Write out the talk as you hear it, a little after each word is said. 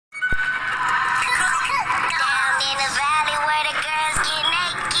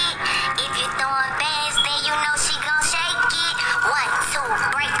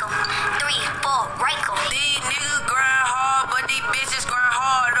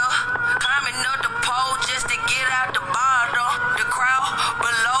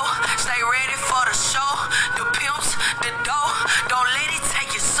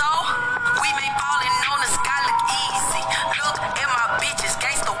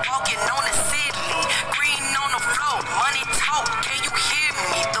walking on the ceiling, green on the floor, money talk, can you hear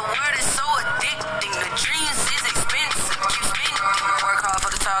me? The word is so addicting, the dreams is expensive, keep spending. Work hard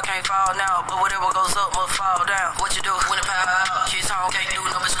for the talk, can't fall now, but whatever goes up must fall down. What you do when the power out? Kids home, can't do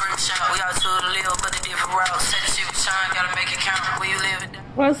no but scream shout. We out to the live, but the different routes. Set the shit with shine, gotta make it count. Where you live it down.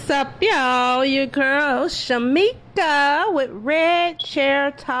 What's up, y'all? Your girl Shamika with Red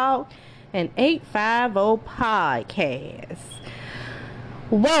Chair Talk and 850 Podcast.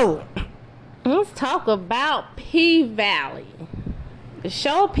 Whoa, let's talk about P-Valley. The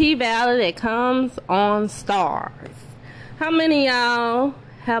show P-Valley that comes on Stars. How many of y'all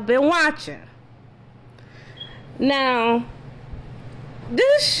have been watching? Now,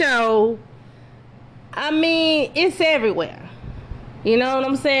 this show, I mean, it's everywhere. You know what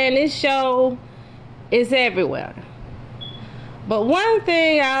I'm saying? This show is everywhere. But one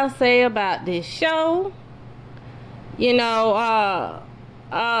thing I'll say about this show, you know,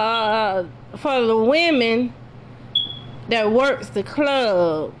 for the women that works the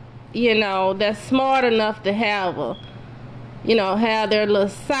club, you know, that's smart enough to have have their little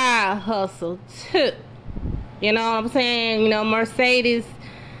side hustle too. You know what I'm saying? You know, Mercedes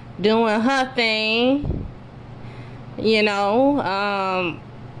doing her thing. You know,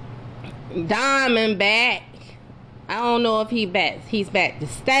 Diamond back. I don't know if he's back to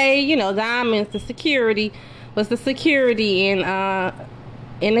stay. You know, Diamond's was the security in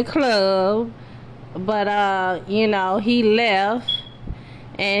the club. But you know, he left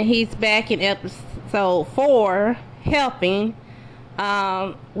and he's back in episode 4 helping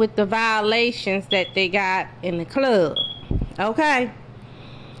with the violations that they got in the club. Okay.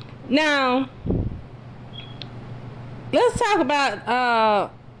 Now, let's talk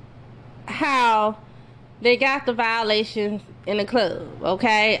about how they got the violations in the club,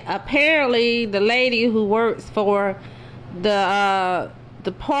 okay? Apparently, the lady who works for the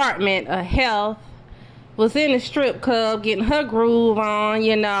Department of Health was in the strip club getting her groove on,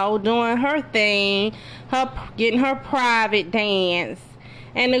 you know, doing her thing, getting her private dance,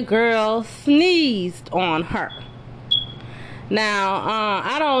 and the girl sneezed on her. Now,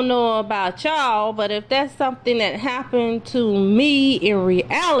 I don't know about y'all, but if that's something that happened to me in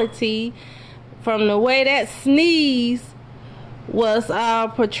reality, from the way that sneeze was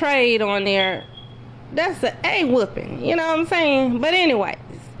portrayed on there, that's an A-whooping, you know what I'm saying? But anyways,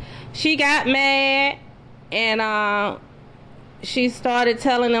 she got mad, and she started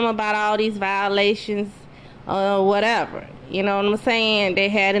telling them about all these violations or whatever, you know what I'm saying, they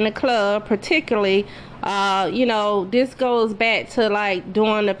had in the club, particularly. You know, this goes back to like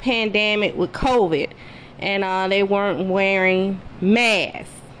during the pandemic with COVID, and they weren't wearing masks,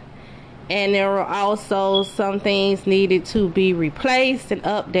 and there were also some things needed to be replaced and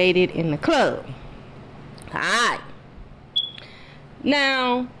updated in the club. Alright,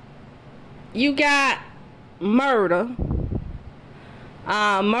 now you got Murder.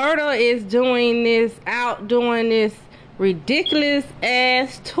 Murder is doing this ridiculous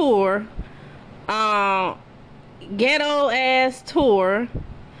ass tour, ghetto ass tour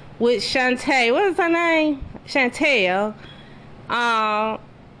with Shantae. What is her name? Chantel. Now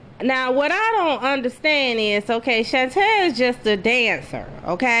what I don't understand is, okay, Chantel is just a dancer,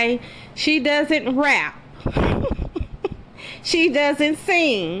 okay? She doesn't rap. She doesn't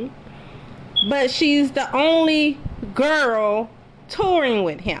sing. But she's the only girl touring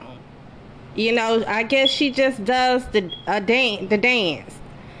with him. You know, I guess she just does the dance.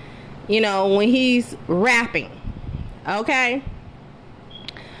 You know, when he's rapping. Okay?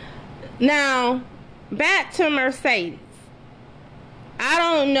 Now, back to Mercedes. I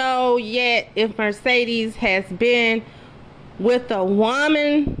don't know yet if Mercedes has been with a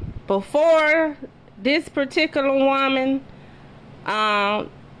woman before this particular woman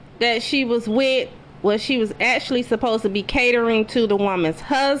that she was with. Well, she was actually supposed to be catering to the woman's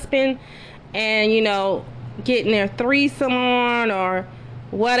husband and, you know, getting their threesome on or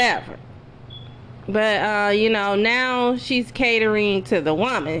whatever. But, you know, now she's catering to the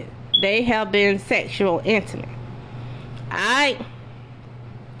woman. They have been sexual intimate. Alright.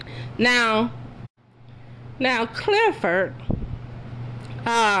 Now Clifford,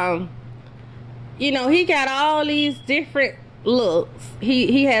 you know, he got all these different looks.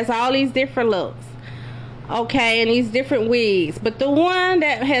 He has all these different looks. Okay, and these different wigs. But the one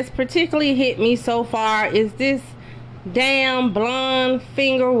that has particularly hit me so far is this damn blonde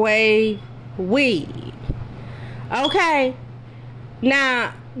finger wave wig. Okay.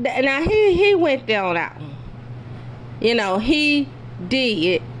 Now he went down out. You know, he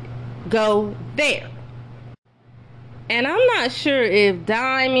did go there. And I'm not sure if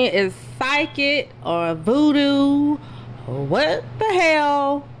Diamond is psychic or voodoo or what the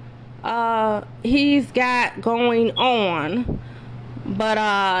hell he's got going on. But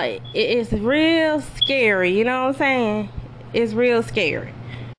it's real scary, you know what I'm saying? It's real scary.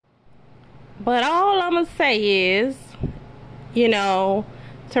 But all I'm gonna say is, you know,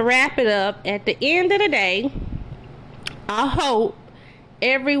 to wrap it up, at the end of the day, I hope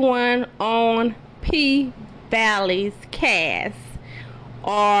everyone on P Valley's cast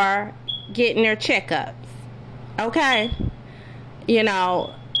are getting their checkups. Okay? You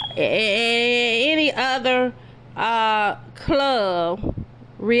know, any other club,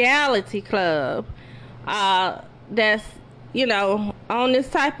 reality club, that's, you know, on this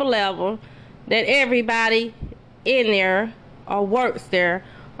type of level, that everybody in there or works there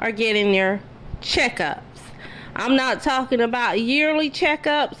are getting their checkups. I'm not talking about yearly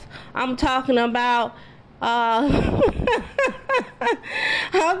checkups. I'm talking about I'm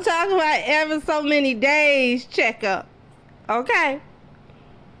talking about ever so many days checkup. Okay?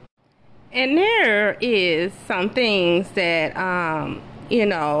 And there is some things that you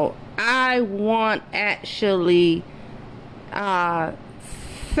know, I want actually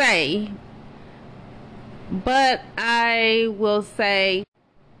say, but I will say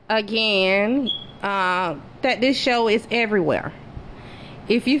again that this show is everywhere.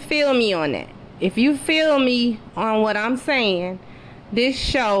 If you feel me on that, if you feel me on what I'm saying, this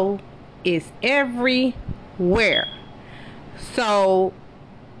show is everywhere. So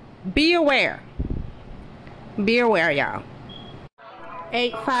be aware. Be aware, y'all.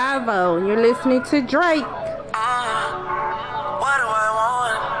 850, you're listening to Drake. What do I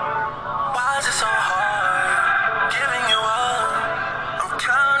want? Why is it so hard giving you up? I'm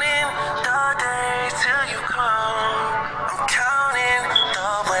counting the days till you come. I'm counting the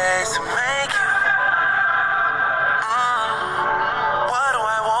ways to make you. What do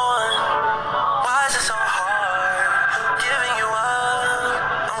I want? Why is it so hard giving you up?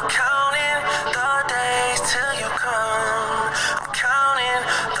 I'm counting the days till you come. I'm counting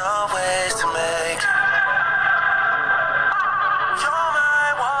the ways to make you. You're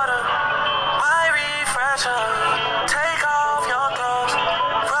my water, my refresher. Take off your clothes,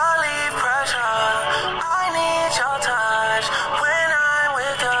 relieve pressure. I need your touch when I'm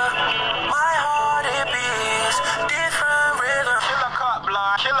with you. My heart it beats different rhythm. Killer cut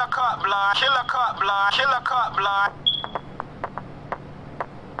block, killer cut block, killer cut block, killer cut block.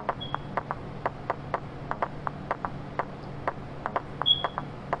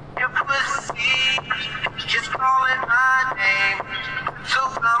 Your pussy just calling my name. So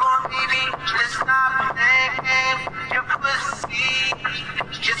come on, baby, let's stop playing. Your pussy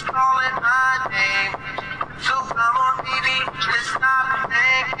just calling my name. So come on, baby, let's stop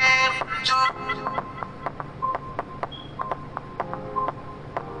playing.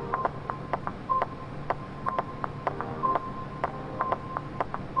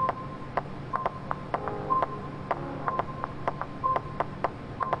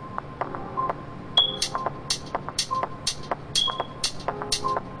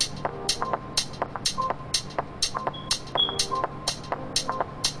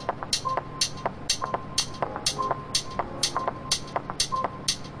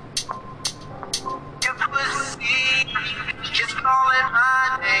 Your pussy just calling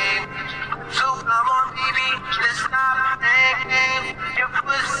my name. So come on, baby, let's stop playing. Your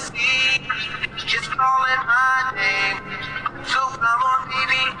pussy just calling my name. So come on,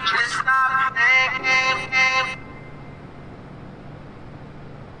 baby, let's stop playing.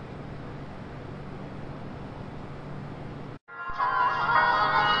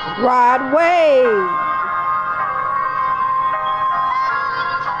 Rod Wave.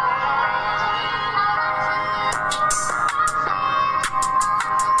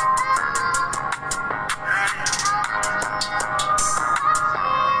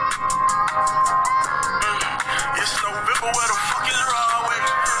 It's November, where the fuck is Broadway?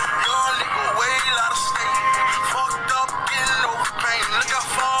 Young nigga way out of state. Fucked up, getting over pain. Look how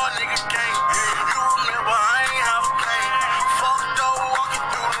far a nigga came. You remember I ain't have a plane. Fucked up, walking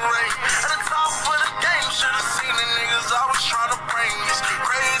through the rain. At the top of the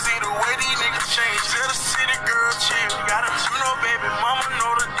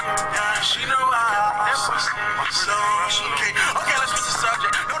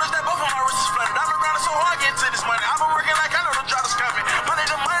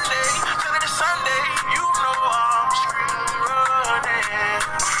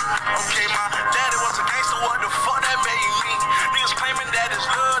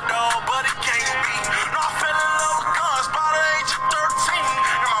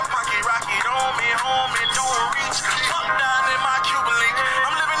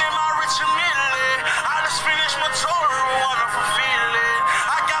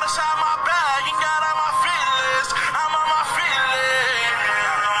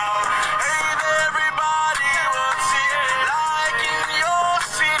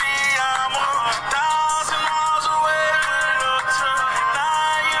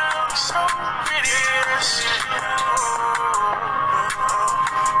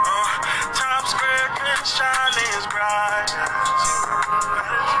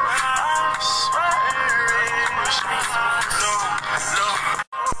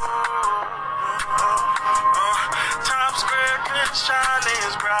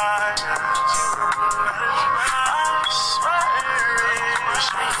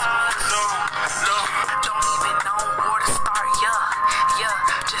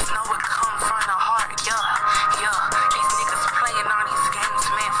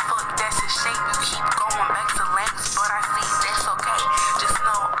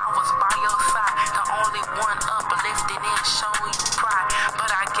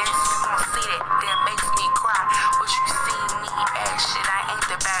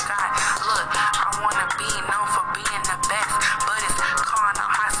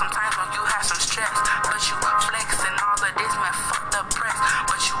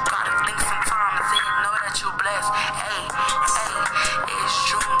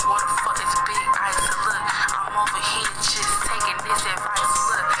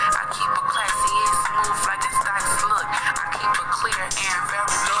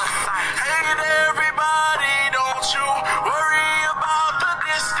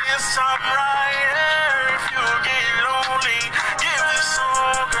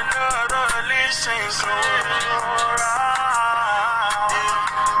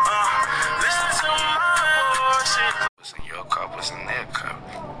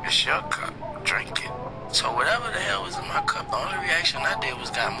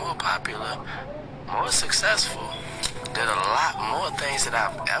got more popular, more successful, did a lot more things that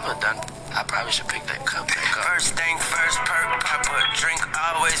I've ever done. I probably should pick that cup back up. First thing first, perk, pop a drink,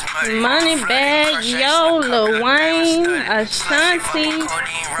 always Money Bag, Yo, Lil Wayne, Ashanti,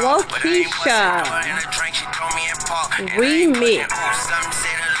 Wokeisha, remix. Some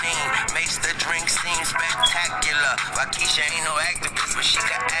say the lean makes the drink seem spectacular. Wokeisha ain't no activist, but she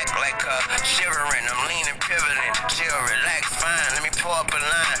can act like her. Shivering, I'm leaning, pivoting, chill, relax, fine. Let me pour up a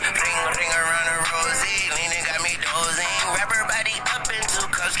line, ring, ring around the rosy. Leaning got me dozing. Wrap her body up in 2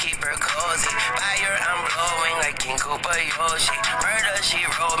 cups, keep her cozy. Fire, I'm blowing like King Koopa Yoshi. Murder, she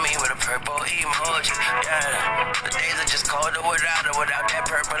rolled me with a purple emoji. Yeah, the days are just colder without her. Without that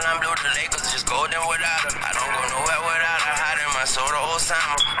purple, I'm blue. The Lakers just golden without her. I don't go nowhere without her. Hiding my soul to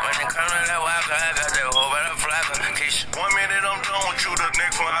Osama. When it comes to that waka, I got that whole better flagger. 1 minute I'm done with you, the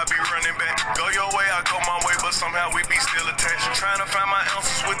next one I be running back. Go your way, I go my way, but somehow we be still attached. Trying to find my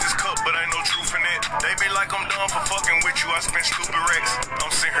ounces with this cup, but ain't no truth in it. They be like I'm done for fucking with you, I spent stupid racks.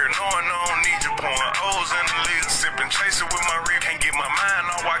 I'm sitting here knowing I don't need you, pouring O's in the lid, sipping, chasing with my rib. Can't get my mind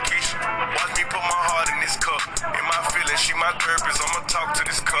on Wokeisha. Watch me put my heart in this cup. In my feelings, she my therapist, I'ma talk to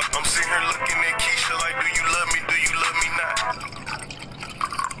this cup. I'm sitting here looking at Keisha like, do you love me, do you love me not?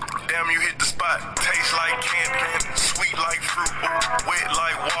 Damn, you hit the spot. Taste like candy, sweet like fruit, wet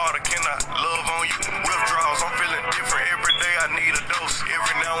like water. Can I love on you? Withdrawals, I'm feeling different. Every day I need a dose.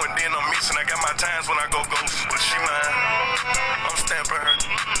 Every now and then I'm missing. I got my times when I go ghost, but she mine. I'm stamping her.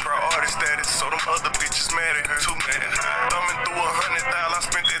 Priority status, so them other bitches mad at her. Too mad. Thumbing through 100,000, I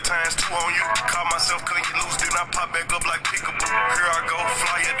spent that times 2 on you. Caught myself cutting you loose, then I pop back up like pickable. Here I go,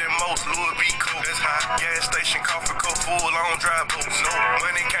 flyer than most. Louis V. Coke, that's high. Gas station, coffee cup full, I don't drive boats. No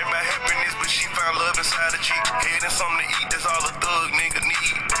money came by happiness, but she found love inside a Jeep. Head and something to eat, that's all a thug nigga need.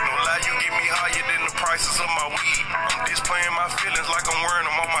 No lie, you get me higher than the prices of my weed. I'm displaying my feelings like I'm wearing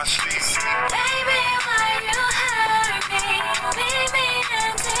them on my sleeve. Baby, why you hurt me? Leave me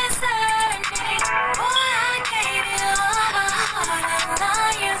and desert me. Boy, I gave you a heart and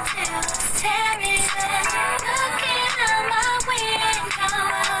all you did was tear me down. Looking out my window,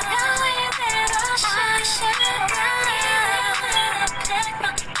 knowing that I should run. Pack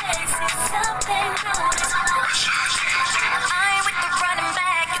my bags and something notice. I ain't with the running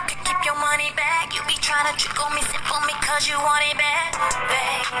back. You can keep your money back. You be trying to trick on me, sip on me, cause you want it bad.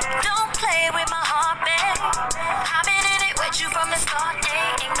 Babe, don't play with my heart, babe. I've been in it with you from the start,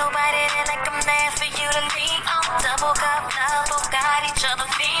 ain't nobody there like I'm there for you to lean on. Double cup, love, both got each other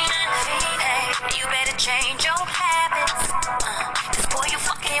feeling. Hey, you better change your habits. Cause boy, you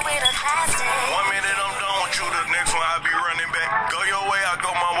fucking with a classic. 1 minute I'm done with you, the next one I be running back. Go your way, I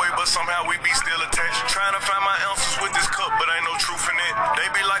go my way, but somehow we be still attached. Trying to find my ounces with this cup, but ain't no truth in it. They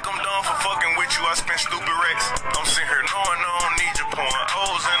be like I'm done for fucking with you, I spent stupid racks. I'm sitting here knowing I don't need you, pouring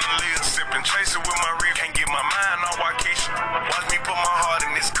O's in the lid, sipping, chasing with my rib. Can't get my mind on Wokeisha. Watch me put my heart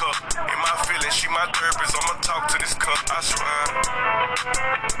in this cup. In my feelings, she my therapist, I'ma talk to this cup, I swear.